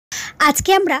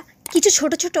আজকে আমরা কিছু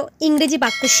ছোট ছোট ইংরেজি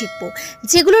বাক্য শিখব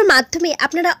যেগুলোর মাধ্যমে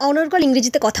আপনারা অনর্গল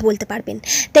ইংরেজিতে কথা বলতে পারবেন।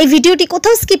 তাই ভিডিওটি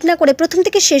কোথাও স্কিপ না করে প্রথম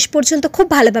থেকে শেষ পর্যন্ত খুব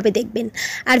ভালোভাবে দেখবেন।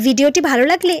 আর ভিডিওটি ভালো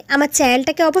লাগলে আমার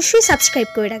চ্যানেলটাকে অবশ্যই সাবস্ক্রাইব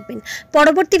করে রাখবেন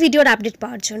পরবর্তী ভিডিওর আপডেট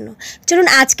পাওয়ার জন্য। চলুন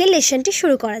আজকের লেসনটি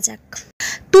শুরু করা যাক।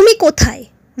 তুমি কোথায়?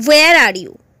 Wire are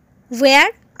you? Wire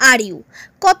are you?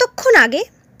 কতক্ষণ আগে?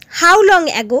 How long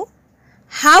ago?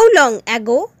 How long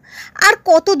ago? আর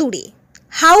কত দূরে?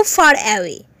 How far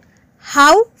away?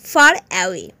 How far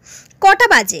away? কটা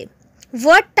বাজে?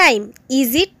 What time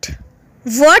is it?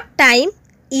 What time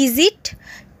is it?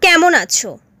 কেমন আছো?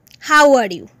 How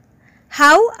are you?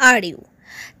 How are you?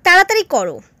 তাড়াতাড়ি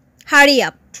করো। Hurry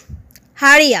up,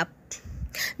 hurry up.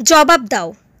 জবাব দাও।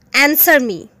 Answer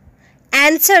me,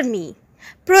 answer me.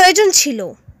 প্রয়োজন ছিল।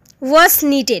 ওয়াজ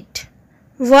নিডেড,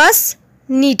 ওয়াজ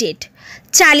নিডেড।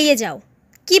 চালিয়ে যাও।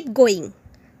 Keep going,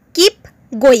 keep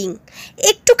going.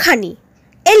 একটুখানি।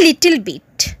 A little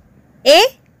bit, a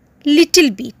little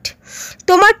bit.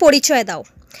 তোমার পরিচয় দাও।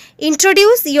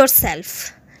 Introduce your self,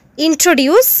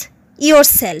 introduce your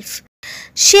self.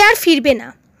 সে আর ফিরবে না।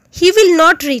 He will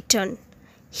not return,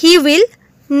 he will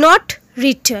not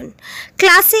return.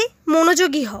 ক্লাসে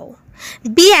মনোযোগী হও।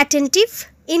 Be attentive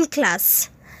in class,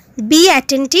 be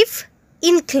attentive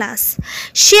in class.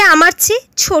 সে আমার চেয়ে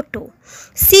ছোট।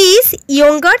 C is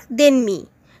younger than me,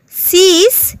 C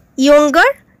is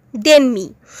younger than me.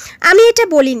 আমি এটা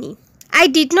বলিনি। I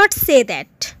did not say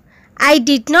that, I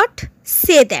did not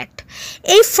say that.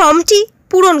 এই ফর্মটি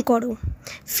পূরণ করো।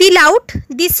 Fill out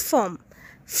this form,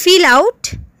 fill out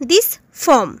this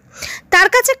form. তার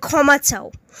কাছে ক্ষমা চাও।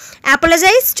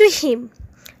 Apologize to him,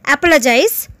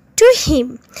 apologize to him.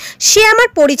 সে আমার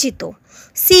পরিচিত।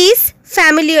 C is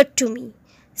familiar to me,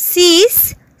 C is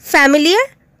familiar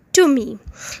to me.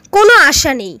 কোনো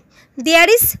আশা নেই। There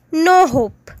is no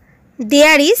hope,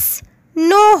 there is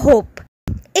no hope.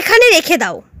 এখানে রেখে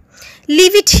দাও।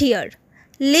 Leave it here,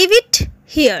 leave it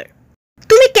here.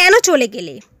 তুমি কেন চলে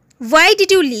গেলে? Why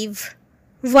did you leave,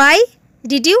 why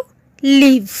did you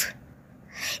leave?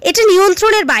 এটা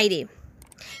নিয়ন্ত্রণের বাইরে।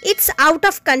 It's out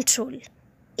of control,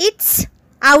 it's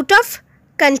out of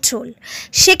control.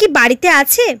 সে কি বাড়িতে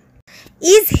আছে?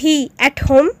 Is he at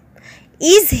home,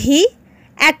 is he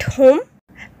at home?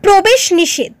 প্রবেশ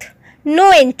নিষেধ। No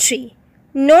entry,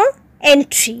 no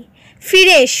entry.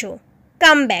 ফিরে এসো।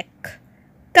 Come back,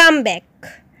 come back.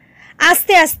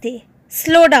 আস্তে আস্তে।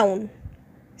 Slow down,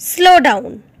 slow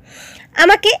down.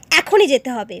 আমাকে এখনই যেতে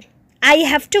হবে। I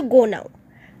have to go now,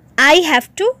 I have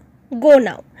to go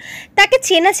নাও। তাকে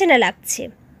চেনা চেনা লাগছে।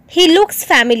 He looks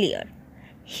familiar,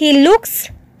 he looks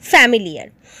familiar.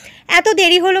 এত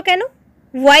দেরি হলো কেন?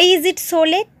 Why is it so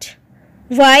late,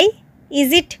 why is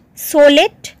it so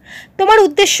late? তোমার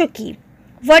উদ্দেশ্য কী?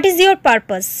 What is your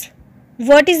purpose,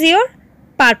 what is your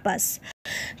purpose?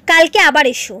 কালকে আবার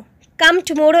এসো। Come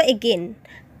tomorrow again,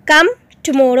 come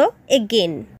tomorrow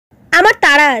again. আমার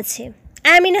তাড়া আছে।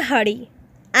 আই এম ইন এ হারি,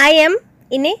 আই এম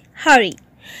ইন এ হারি।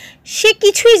 সে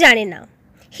কিছুই জানে না।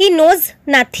 He knows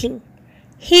nothing,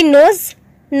 he knows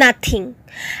nothing.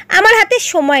 আমার হাতে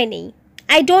সময় নেই।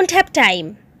 I don't have time,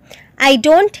 I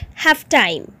don't have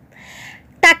time.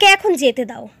 তাকে এখন যেতে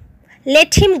দাও।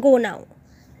 লেট হিম গো নাও,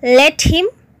 লেট হিম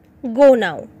গো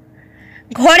নাও।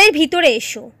 ঘরের ভিতরে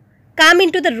এসো। কাম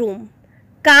into the room,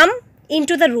 come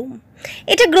into the room.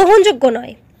 এটা গ্রহণযোগ্য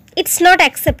নয়। It's not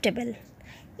acceptable,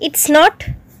 it's not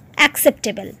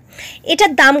acceptable.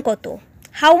 এটার দাম কত?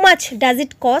 How much does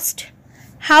it cost,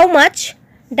 how much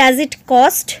does it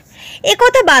cost? এ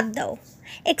কথা বাদ দাও।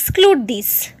 Exclude this,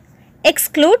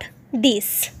 exclude this.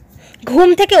 ঘুম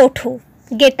থেকে ওঠো।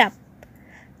 Get up,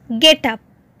 get up.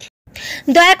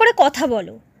 দয়া করে কথা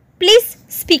বলো। Please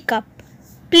speak up,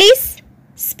 please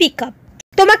speak up.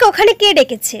 তোমাকে ওখানে কে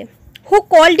ডেকেছে? Who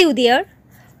called you there,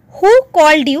 who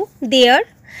called you there?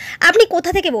 আপনি কোথা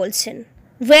থেকে বলছেন?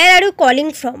 হোয়ার are you calling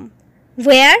from,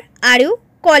 where are you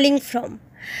calling from?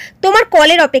 তোমার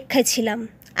কলের অপেক্ষায় ছিলাম।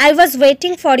 I was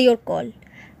waiting for your call,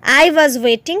 I was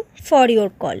waiting for your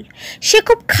call. সে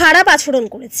খুব খারাপ আচরণ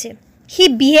করেছে। হি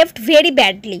বিহেভড ভেরি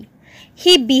ব্যাডলি,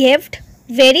 হি বিহেভড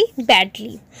ভেরি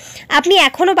ব্যাডলি। আপনি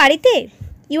এখনও বাড়িতে?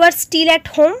 You R still at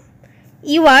home,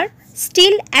 you R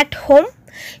still at home?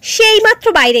 সে এইমাত্র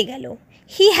বাইরে গেল।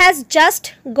 He has just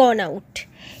gone out,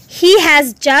 he has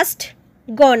just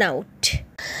gone out.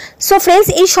 So friends,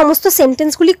 এই সমস্ত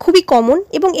সেন্টেন্সগুলি খুবই কমন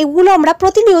এবং এগুলো আমরা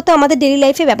প্রতিনিয়ত আমাদের ডেইলি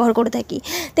লাইফে ব্যবহার করে থাকি।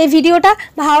 তাই ভিডিওটা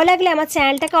ভালো লাগলে আমার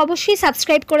চ্যানেলটাকে অবশ্যই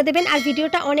সাবস্ক্রাইব করে দেবেন আর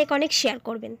ভিডিওটা অনেক অনেক শেয়ার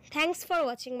করবেন। Thanks for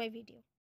watching my video.